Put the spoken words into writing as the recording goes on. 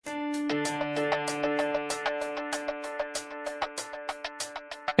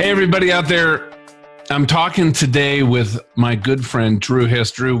Hey, everybody out there. I'm talking today with my good friend, Drew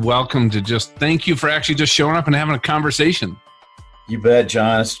Hiss. Drew, welcome to thank you for actually just showing up and having a conversation. You bet,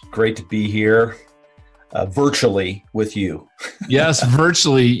 John. It's great to be here virtually with you. Yes,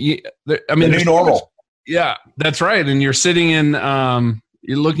 virtually. I mean, the new normal. Yeah, that's right. And you're sitting in,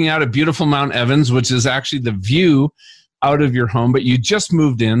 you're looking out at beautiful Mount Evans, which is actually the view out of your home, but you just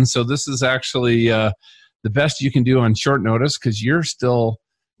moved in. So this is actually the best you can do on short notice because you're still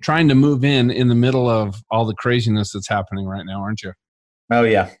trying to move in the middle of all the craziness that's happening right now, aren't you? Oh,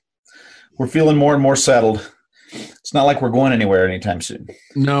 yeah. We're feeling more and more settled. It's not like we're going anywhere anytime soon.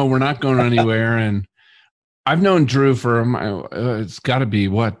 No, we're not going anywhere. And I've known Drew for, it's got to be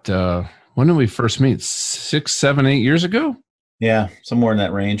what, when did we first meet? 6, 7, 8 years ago? Yeah, somewhere in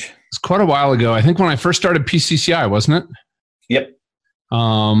that range. It's quite a while ago. I think when I first started PCCI, wasn't it? Yep.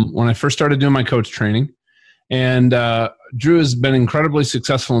 When I first started doing my coach training. And Drew has been incredibly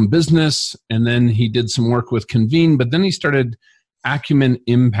successful in business, and then he did some work with Convene, but then he started Acumen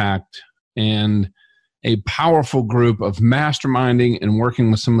Impact and a powerful group of masterminding and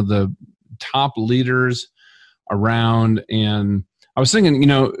working with some of the top leaders around. And I was thinking,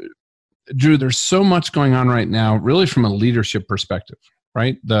 Drew, there's so much going on right now, really from a leadership perspective,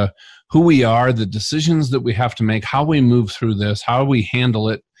 right? Who we are, the decisions that we have to make, how we move through this, how we handle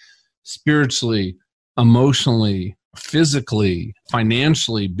it spiritually, emotionally, physically,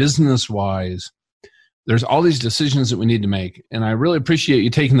 financially, business-wise. There's all these decisions that we need to make. And I really appreciate you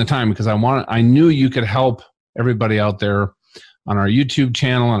taking the time because I knew you could help everybody out there on our YouTube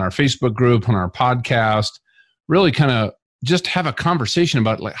channel, on our Facebook group, on our podcast, really kind of just have a conversation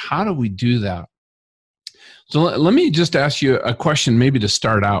about like, how do we do that? So let me just ask you a question maybe to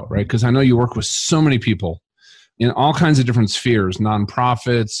start out, right? Because I know you work with so many people in all kinds of different spheres,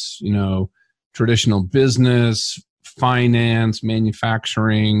 nonprofits, traditional business, finance,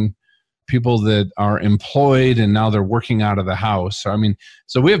 manufacturing, people that are employed and now they're working out of the house.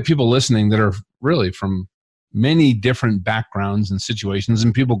 So we have people listening that are really from many different backgrounds and situations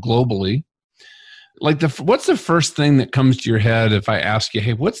and people globally. Like what's the first thing that comes to your head if I ask you,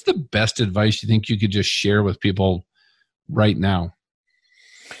 hey, what's the best advice you think you could just share with people right now?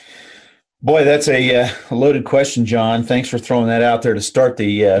 Boy, that's a loaded question, John. Thanks for throwing that out there to start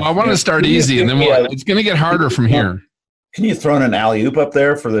the. I want to start easy, and then it's going to get harder from here. Can you throw in an alley-oop up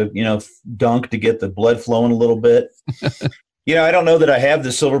there for the dunk to get the blood flowing a little bit? I don't know that I have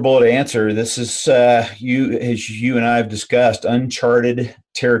the silver bullet answer. This is as you and I have discussed, uncharted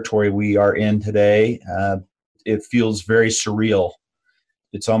territory we are in today. It feels very surreal.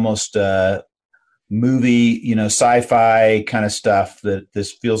 It's almost movie, sci-fi kind of stuff that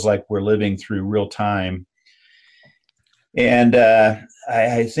this feels like we're living through real time. And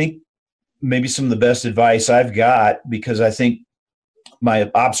I think maybe some of the best advice I've got, because I think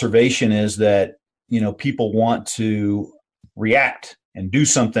my observation is that, people want to react and do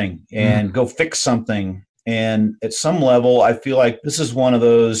something and go fix something. And at some level, I feel like this is one of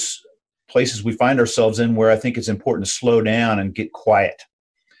those places we find ourselves in where I think it's important to slow down and get quiet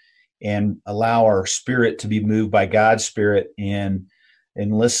and allow our spirit to be moved by God's spirit and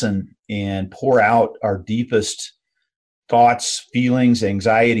listen and pour out our deepest thoughts, feelings,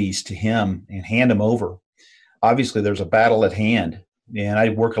 anxieties to Him and hand them over. Obviously, there's a battle at hand. And I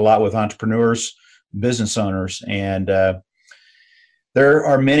work a lot with entrepreneurs, business owners, and there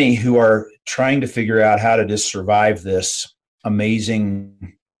are many who are trying to figure out how to just survive this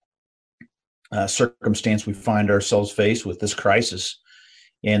amazing circumstance we find ourselves faced with, this crisis.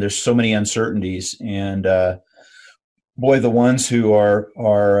 And there's so many uncertainties. And boy, the ones who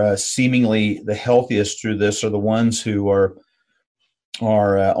are seemingly the healthiest through this are the ones who are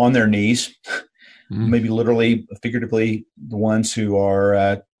on their knees, maybe literally, figuratively, the ones who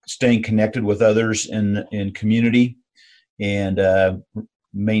are staying connected with others in community and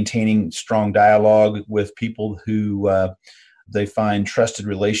maintaining strong dialogue with people who they find trusted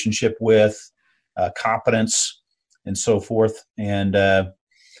relationship with, competence, and so forth. And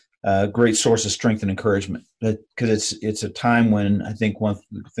great source of strength and encouragement, because it's a time when I think one of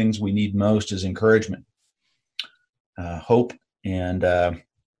the things we need most is encouragement, hope, and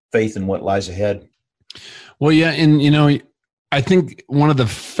faith in what lies ahead. Well, yeah, and I think one of the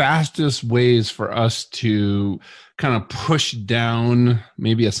fastest ways for us to kind of push down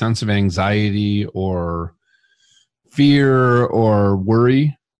maybe a sense of anxiety or fear or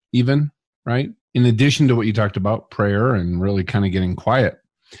worry, even, right? In addition to what you talked about, prayer and really kind of getting quiet,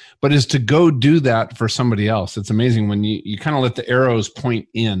 but is to go do that for somebody else. It's amazing when you kind of let the arrows point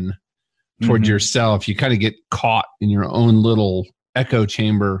in toward yourself. You kind of get caught in your own little echo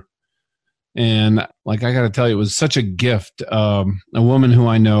chamber And like, I got to tell you, it was such a gift. A woman who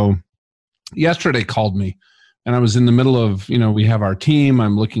I know yesterday called me, and I was in the middle of, we have our team.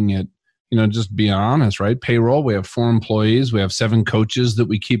 I'm looking at, just being honest, right? Payroll. We have 4 employees. We have 7 coaches that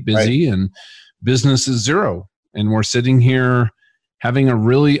we keep busy, right? And business is 0. And we're sitting here having a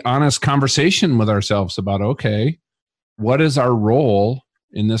really honest conversation with ourselves about, okay, what is our role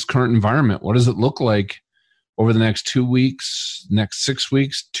in this current environment? What does it look like over the next 2 weeks, next 6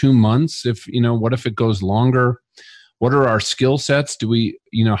 weeks, 2 months? What if it goes longer? What are our skill sets?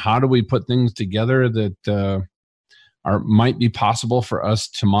 How do we put things together that might be possible for us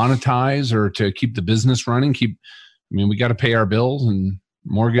to monetize or to keep the business running? We got to pay our bills and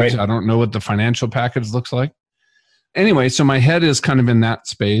mortgage. Right. I don't know what the financial package looks like. Anyway, so my head is kind of in that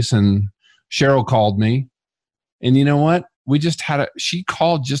space, and Cheryl called me, and you know what? We just she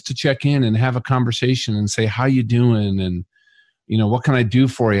called just to check in and have a conversation and say, how you doing? And, what can I do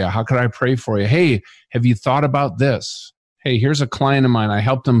for you? How could I pray for you? Hey, have you thought about this? Hey, here's a client of mine. I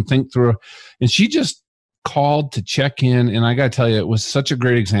helped them think through. And she just called to check in. And I got to tell you, it was such a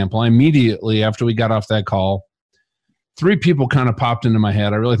great example. I immediately, after we got off that call, 3 people kind of popped into my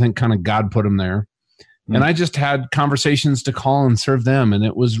head. I really think kind of God put them there. Mm-hmm. And I just had conversations to call and serve them. And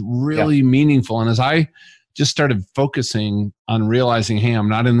it was really meaningful. And as I just started focusing on realizing, hey, I'm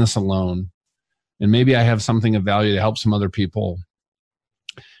not in this alone, and maybe I have something of value to help some other people,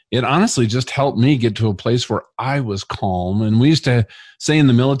 it honestly just helped me get to a place where I was calm. And we used to say in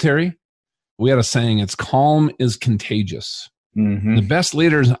the military, we had a saying, it's calm is contagious. Mm-hmm. The best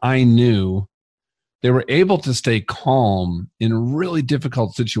leaders I knew, they were able to stay calm in really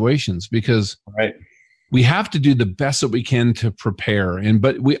difficult situations because we have to do the best that we can to prepare.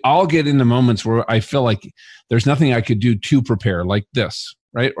 But we all get into moments where I feel like there's nothing I could do to prepare, like this,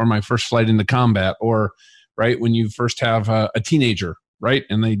 right? Or my first flight into combat, or right when you first have a teenager, right?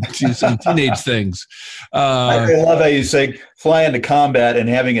 And they do some teenage things. I love how you say fly into combat and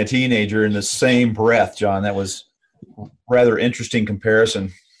having a teenager in the same breath, John. That was a rather interesting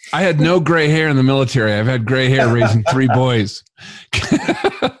comparison. I had no gray hair in the military. I've had gray hair raising 3 boys.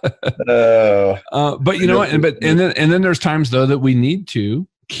 But you know what? And then there's times though that we need to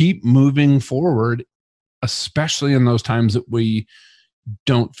keep moving forward, especially in those times that we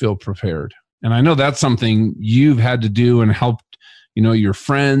don't feel prepared. And I know that's something you've had to do and helped, your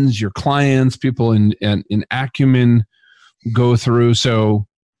friends, your clients, people in Acumen go through. So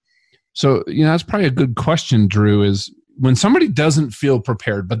that's probably a good question, Drew, is when somebody doesn't feel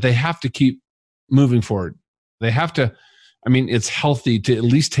prepared, but they have to keep moving forward. They have to, it's healthy to at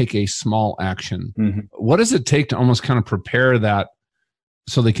least take a small action. Mm-hmm. What does it take to almost kind of prepare that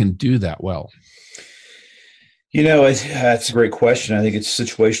so they can do that well? That's a great question. I think it's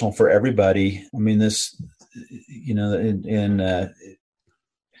situational for everybody.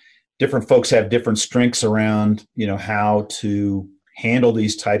 Different folks have different strengths around, how to handle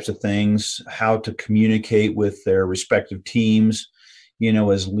these types of things, how to communicate with their respective teams,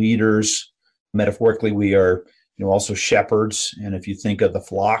 as leaders. Metaphorically, we are, also shepherds. And if you think of the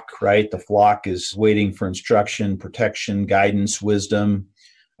flock, right, the flock is waiting for instruction, protection, guidance, wisdom,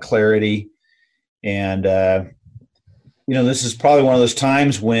 clarity. And, this is probably one of those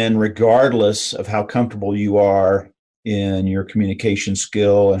times when, regardless of how comfortable you are in your communication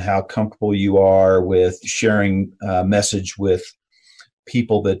skill and how comfortable you are with sharing a message with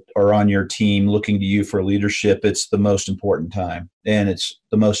people that are on your team looking to you for leadership, it's the most important time. And it's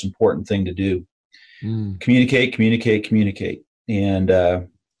the most important thing to do. Communicate. And,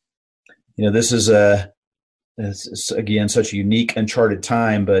 this is again, such a unique, uncharted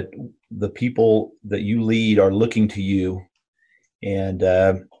time, but the people that you lead are looking to you, and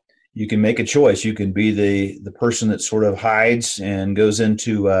you can make a choice. You can be the person that sort of hides and goes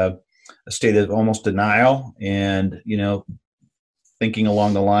into a state of almost denial and, thinking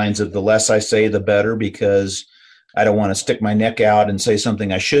along the lines of the less I say, the better, because I don't want to stick my neck out and say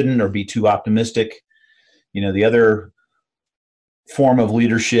something I shouldn't or be too optimistic. The other form of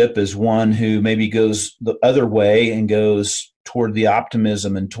leadership is one who maybe goes the other way and goes toward the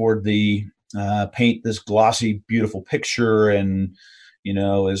optimism and toward the paint this glossy, beautiful picture and,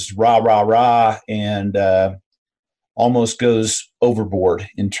 is rah, rah, rah, and almost goes overboard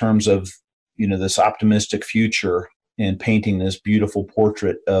in terms of, this optimistic future and painting this beautiful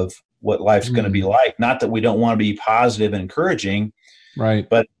portrait of what life's going to be like. Not that we don't want to be positive and encouraging, right?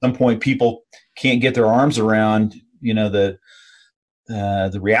 But at some point people can't get their arms around, the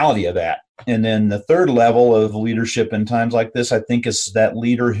reality of that. And then the third level of leadership in times like this, I think, is that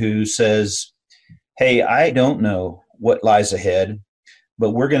leader who says, hey, I don't know what lies ahead,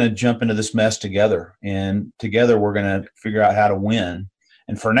 but we're going to jump into this mess together. And together we're going to figure out how to win.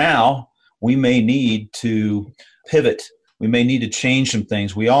 And for now, we may need to pivot. We may need to change some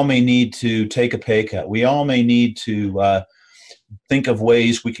things. We all may need to take a pay cut. We all may need to think of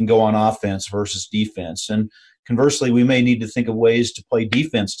ways we can go on offense versus defense. And conversely, we may need to think of ways to play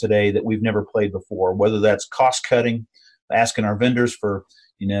defense today that we've never played before, whether that's cost cutting, asking our vendors for,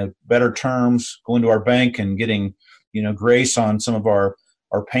 better terms, going to our bank and getting, grace on some of our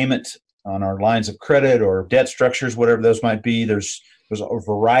payment on our lines of credit or debt structures, whatever those might be. There's a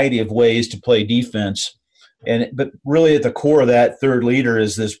variety of ways to play defense. But really at the core of that third leader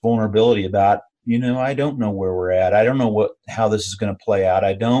is this vulnerability about, I don't know where we're at. I don't know how this is going to play out.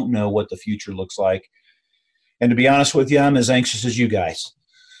 I don't know what the future looks like. And to be honest with you, I'm as anxious as you guys.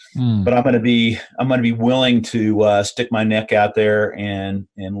 But I'm going to be willing to stick my neck out there and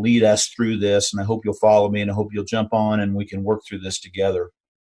lead us through this. And I hope you'll follow me, and I hope you'll jump on and we can work through this together.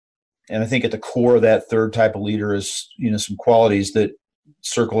 And I think at the core of that third type of leader is, some qualities that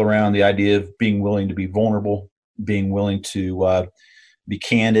circle around the idea of being willing to be vulnerable, being willing to be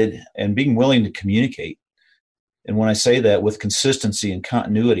candid, and being willing to communicate. And when I say that with consistency and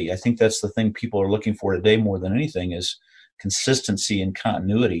continuity, I think that's the thing people are looking for today more than anything is consistency and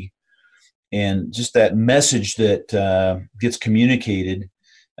continuity. And just that message that gets communicated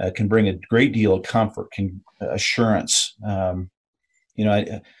can bring a great deal of comfort, assurance.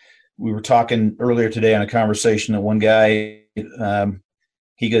 We were talking earlier today on a conversation that one guy,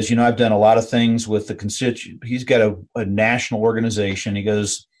 he goes, I've done a lot of things with the constituent. He's got a national organization. He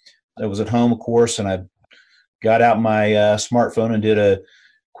goes, I was at home, of course, and I got out my smartphone and did a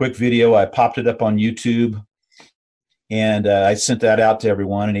quick video. I popped it up on YouTube, and I sent that out to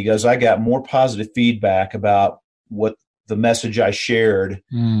everyone. And he goes, I got more positive feedback about what the message I shared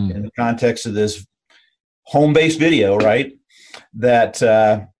in the context of this home-based video, right?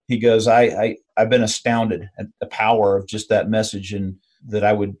 That he goes, I've been astounded at the power of just that message, and that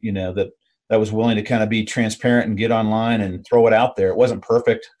I would, that I was willing to kind of be transparent and get online and throw it out there. It wasn't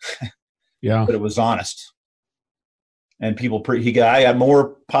perfect, yeah, but it was honest. And I got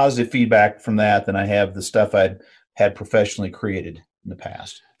more positive feedback from that than I have the stuff I'd had professionally created in the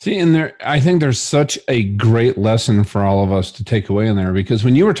past. See, and I think there's such a great lesson for all of us to take away in there, because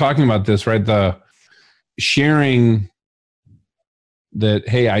when you were talking about this, right, the sharing that,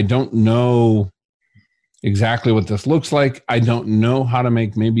 hey, I don't know exactly what this looks like. I don't know how to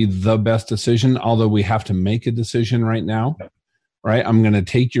make maybe the best decision, although we have to make a decision right now, right? I'm going to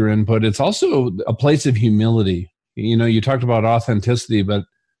take your input. It's also a place of humility. You talked about authenticity, but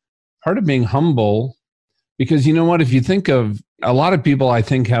part of being humble, because you know what, if you think of a lot of people, I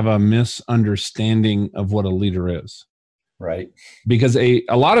think have a misunderstanding of what a leader is. Right. Because a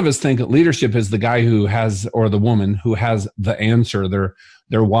lot of us think that leadership is the guy who has, or the woman who has the answer.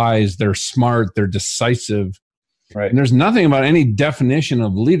 They're wise, they're smart, they're decisive. Right. And there's nothing about any definition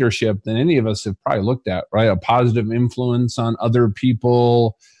of leadership that any of us have probably looked at, right? A positive influence on other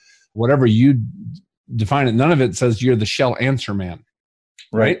people, whatever you define it. None of it says you're the shell answer man.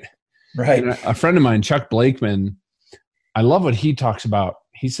 Right. Right. And a friend of mine, Chuck Blakeman, I love what he talks about.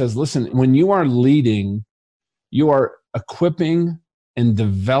 He says, listen, when you are leading, you are equipping and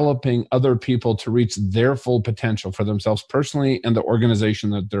developing other people to reach their full potential for themselves personally and the organization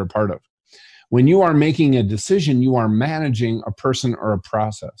that they're a part of. When you are making a decision, you are managing a person or a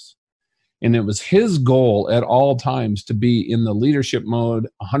process. And it was his goal at all times to be in the leadership mode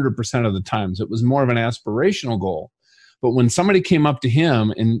 100% of the times. It was more of an aspirational goal. But when somebody came up to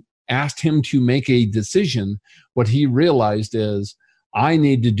him and asked him to make a decision, what he realized is, I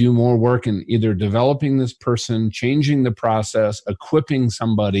need to do more work in either developing this person, changing the process, equipping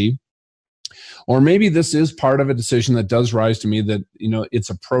somebody, or maybe this is part of a decision that does rise to me that, it's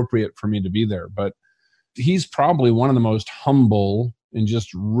appropriate for me to be there. But he's probably one of the most humble and just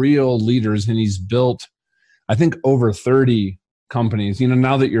real leaders. And he's built, I think, over 30 companies.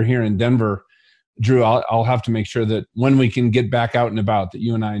 Now that you're here in Denver, Drew, I'll have to make sure that when we can get back out and about, that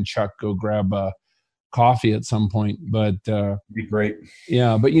you and I and Chuck go grab coffee at some point. But be great.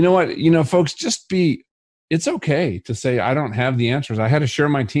 Yeah. But you know what, folks, it's okay to say, I don't have the answers. I had to share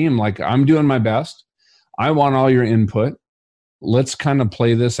my team. Like, I'm doing my best. I want all your input. Let's kind of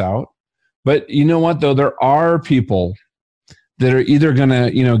play this out. But you know what, though, there are people that are either going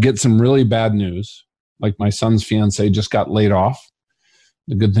to, get some really bad news. Like my son's fiance just got laid off.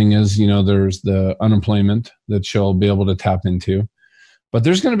 The good thing is, there's the unemployment that she'll be able to tap into. But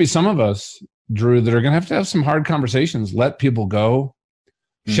there's going to be some of us, Drew, that are going to have some hard conversations, let people go,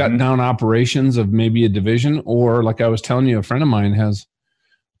 shut down operations of maybe a division, or like I was telling you, a friend of mine has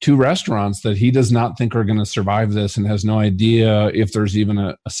 2 restaurants that he does not think are going to survive this and has no idea if there's even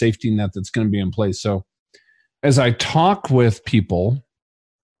a safety net that's going to be in place. So as I talk with people,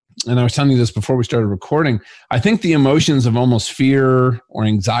 and I was telling you this before we started recording, I think the emotions of almost fear or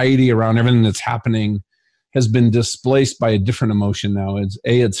anxiety around everything that's happening has been displaced by a different emotion now.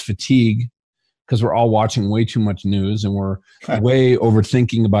 It's fatigue, because we're all watching way too much news and we're way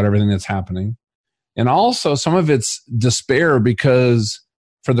overthinking about everything that's happening. And also some of it's despair, because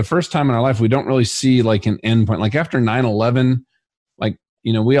for the first time in our life, we don't really see like an end point. Like after 9/11, like,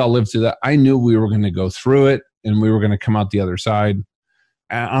 we all lived through that. I knew we were going to go through it and we were going to come out the other side.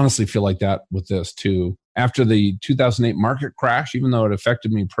 I honestly feel like that with this too. After the 2008 market crash, even though it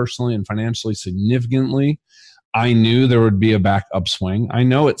affected me personally and financially significantly, I knew there would be a back upswing. I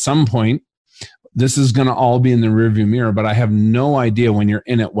know at some point this is going to all be in the rearview mirror, but I have no idea when you're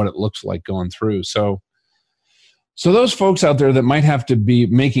in it what it looks like going through. So those folks out there that might have to be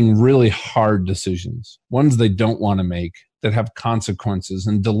making really hard decisions, ones they don't want to make, that have consequences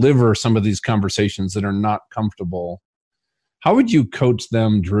and deliver some of these conversations that are not comfortable, how would you coach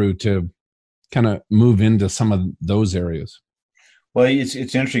them, Drew, to kind of move into some of those areas? Well, it's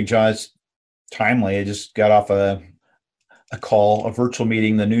interesting, John. It's timely. I just got off a call, a virtual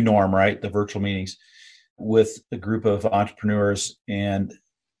meeting, the new norm, right? The virtual meetings with a group of entrepreneurs. And,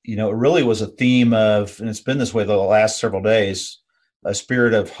 it really was a theme of, and it's been this way the last several days, a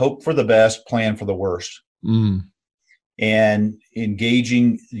spirit of hope for the best, plan for the worst. And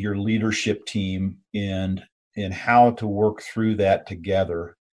engaging your leadership team in how to work through that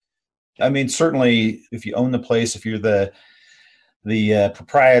together. I mean, certainly if you own the place, if you're the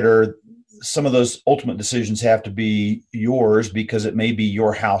proprietor, some of those ultimate decisions have to be yours, because it may be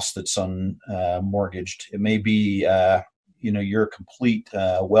your house that's mortgaged. It may be, your complete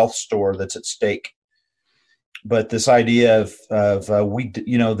wealth store that's at stake. But this idea of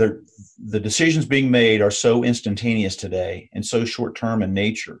the decisions being made are so instantaneous today and so short term in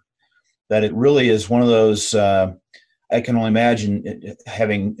nature that it really is one of those. I can only imagine,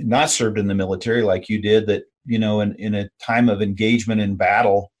 having not served in the military like you did, that in a time of engagement in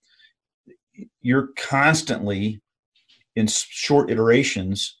battle, you're constantly in short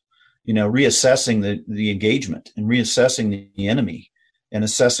iterations, reassessing the engagement and reassessing the enemy and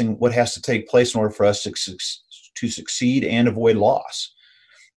assessing what has to take place in order for us to succeed and avoid loss.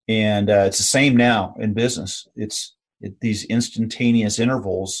 And it's the same now in business. It's these instantaneous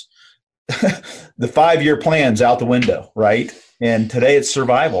intervals. The 5-year plan's out the window, right? And today it's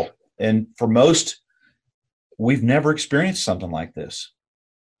survival. And for most, we've never experienced something like this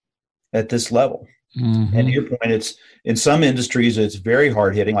at this level. Mm-hmm. And to your point, it's in some industries, it's very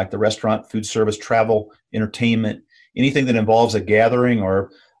hard hitting, like the restaurant, food service, travel, entertainment, anything that involves a gathering or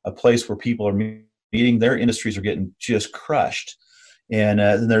a place where people are meeting, their industries are getting just crushed. And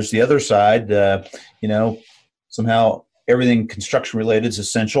then there's the other side, somehow everything construction related is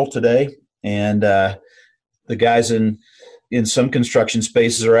essential today. And the guys in some construction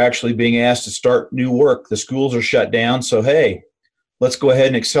spaces are actually being asked to start new work. The schools are shut down. So, hey, let's go ahead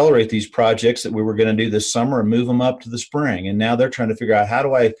and accelerate these projects that we were going to do this summer and move them up to the spring. And now they're trying to figure out, how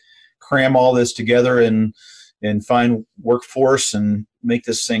do I cram all this together and find workforce and make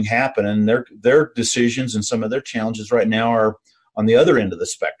this thing happen? And their decisions and some of their challenges right now are on the other end of the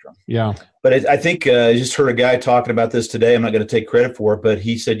spectrum. Yeah. But I think I just heard a guy talking about this today. I'm not going to take credit for it, but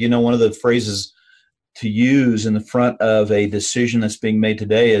he said, one of the phrases to use in the front of a decision that's being made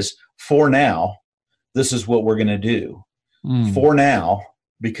today is, for now, this is what we're going to do. For now,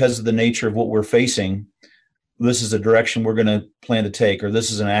 because of the nature of what we're facing, this is a direction we're going to plan to take, or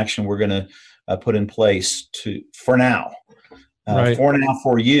this is an action we're going to put in place for now. Right. For now,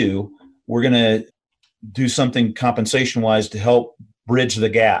 for you, we're going to do something compensation-wise to help bridge the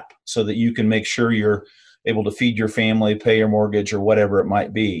gap so that you can make sure you're able to feed your family, pay your mortgage, or whatever it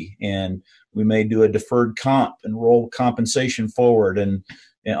might be. And we may do a deferred comp and roll compensation forward and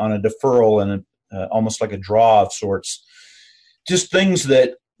on a deferral and almost like a draw of sorts. Just things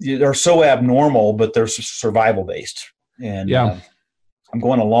that are so abnormal, but they're survival based. And yeah. I'm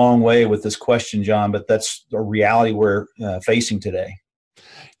going a long way with this question, John, but that's the reality we're facing today.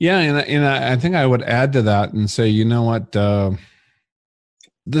 Yeah, and I think I would add to that and say, you know what,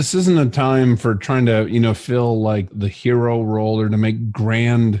 this isn't a time for trying to, feel like the hero role or to make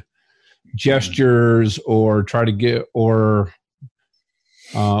grand gestures or try to get, or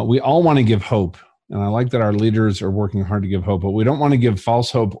we all want to give hope. And I like that our leaders are working hard to give hope, but we don't want to give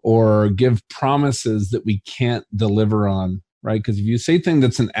false hope or give promises that we can't deliver on, right? Because if you say things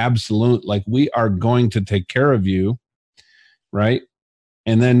that's an absolute, like we are going to take care of you, right?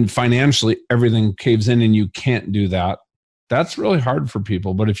 And then financially everything caves in and you can't do that, that's really hard for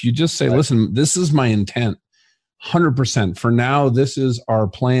people. But if you just say, listen, this is my intent, 100%. For now, this is our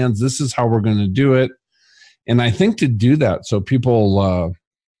plans. This is how we're going to do it. And I think to do that, so people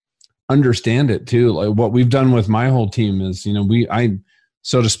understand it too. Like what we've done with my whole team is, I,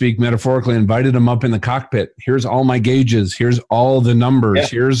 so to speak, metaphorically invited them up in the cockpit. Here's all my gauges. Here's all the numbers. Yeah.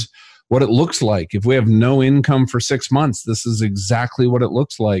 Here's what it looks like. If we have no income for 6 months, this is exactly what it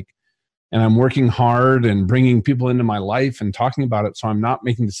looks like. And I'm working hard and bringing people into my life and talking about it. So I'm not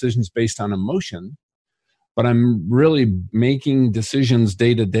making decisions based on emotion, but I'm really making decisions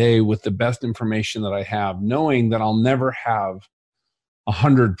day to day with the best information that I have, knowing that I'll never have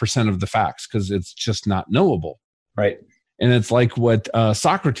 100% of the facts because it's just not knowable. Right. And it's like what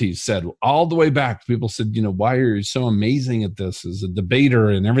Socrates said all the way back. People said, why are you so amazing at this as a debater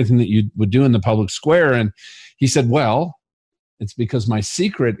and everything that you would do in the public square? And he said, well, it's because my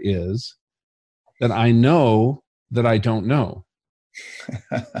secret is that I know that I don't know.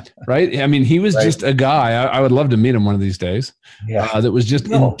 Right? I mean, he was just a guy. I would love to meet him one of these days. Yeah. That was just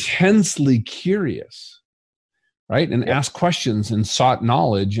intensely curious, right? And asked questions and sought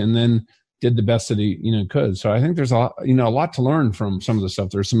knowledge, and then did the best that he could. So I think there's a lot to learn from some of the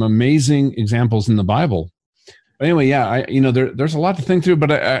stuff. There's some amazing examples in the Bible. But anyway, there's a lot to think through.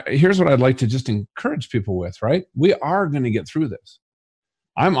 But here's what I'd like to just encourage people with. Right? We are going to get through this.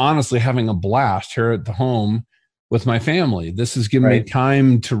 I'm honestly having a blast here at the home with my family. This is giving me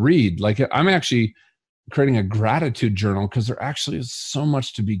time to read. Like I'm actually creating a gratitude journal because there actually is so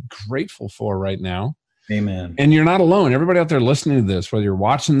much to be grateful for right now. Amen. And you're not alone. Everybody out there listening to this, whether you're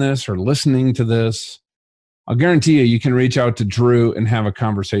watching this or listening to this, I'll guarantee you can reach out to Drew and have a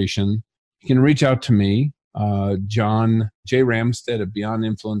conversation. You can reach out to me, John J. Ramstead at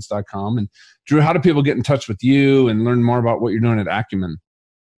beyondinfluence.com. And Drew, how do people get in touch with you and learn more about what you're doing at Acumen?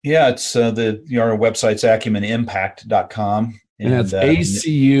 Yeah, it's our website's acumenimpact.com. And that's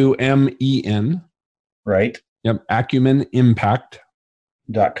ACUMEN. Right. Yep,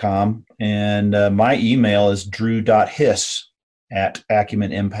 acumenimpact.com. And my email is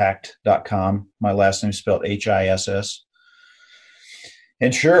drew.hiss@acumenimpact.com. My last name is spelled HISS.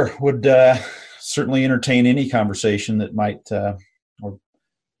 And sure, would certainly entertain any conversation that might, or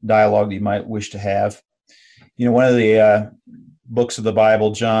dialogue that you might wish to have. One of the books of the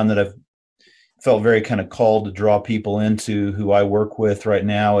Bible, John, that I've felt very kind of called to draw people into who I work with right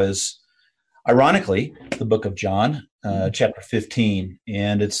now is, ironically, the book of John, chapter 15.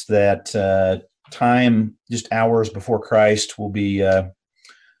 And it's that time just hours before Christ will be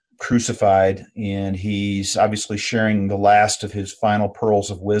crucified. And he's obviously sharing the last of his final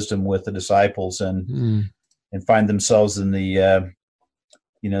pearls of wisdom with the disciples and find themselves in the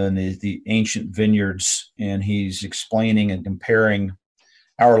the ancient vineyards, and he's explaining and comparing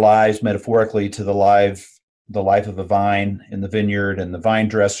our lives metaphorically to the life of a vine in the vineyard and the vine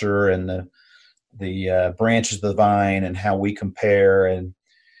dresser and the branches of the vine and how we compare. And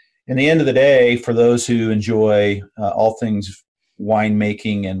in the end of the day, for those who enjoy all things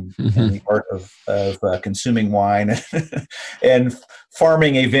winemaking and the art of consuming wine and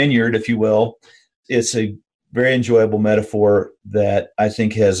farming a vineyard, if you will, it's a very enjoyable metaphor that I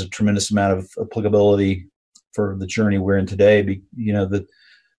think has a tremendous amount of applicability for the journey we're in today.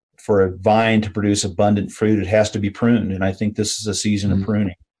 For a vine to produce abundant fruit, it has to be pruned. And I think this is a season of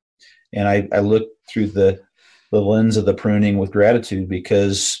pruning. And I look through the lens of the pruning with gratitude,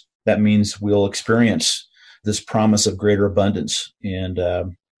 because that means we'll experience this promise of greater abundance. And I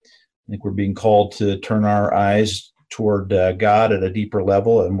think we're being called to turn our eyes toward God at a deeper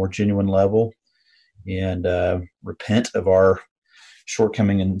level, a more genuine level, and repent of our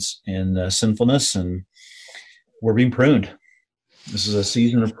shortcoming and sinfulness. And we're being pruned. This is a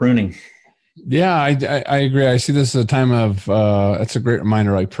season of pruning. Yeah, I agree. I see this as a time of, that's a great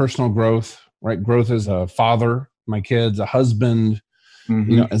reminder, like personal growth, right? Growth as a father, my kids, a husband,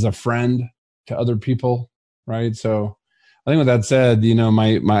 as a friend to other people, right? So I think with that said,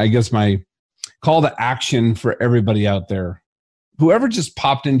 my call to action for everybody out there, whoever just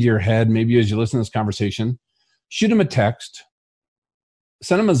popped into your head, maybe as you listen to this conversation, shoot them a text,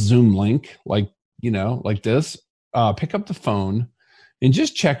 send them a Zoom link, like this, pick up the phone and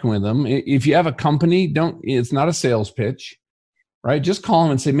just check with them. If you have a company, it's not a sales pitch, right? Just call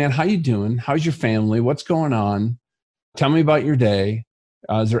them and say, man, how you doing? How's your family? What's going on? Tell me about your day.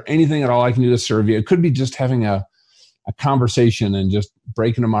 Is there anything at all I can do to serve you? It could be just having a conversation and just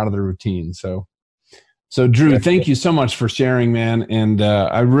breaking them out of their routine. So Drew, thank you so much for sharing, man. And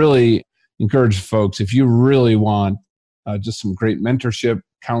I really encourage folks, if you really want just some great mentorship,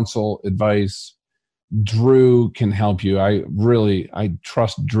 counsel, advice, Drew can help you. I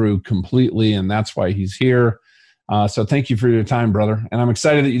trust Drew completely, and that's why he's here. So thank you for your time, brother. And I'm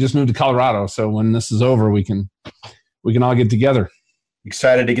excited that you just moved to Colorado. So when this is over, we can all get together.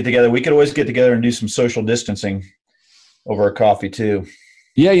 Excited to get together. We could always get together and do some social distancing over a coffee too.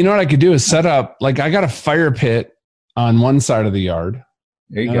 Yeah, you know what I could do is set up, like I got a fire pit on one side of the yard.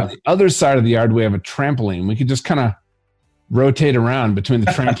 There you go. On the other side of the yard, we have a trampoline. We could just kind of rotate around between the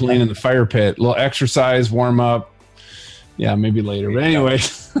trampoline and the fire pit. A little exercise, warm up. Yeah, maybe later. But anyway.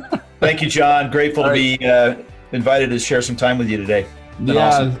 Thank you, John. Grateful to be invited to share some time with you today. Yeah.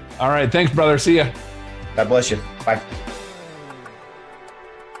 Awesome. All right. Thanks, brother. See ya. God bless you. Bye.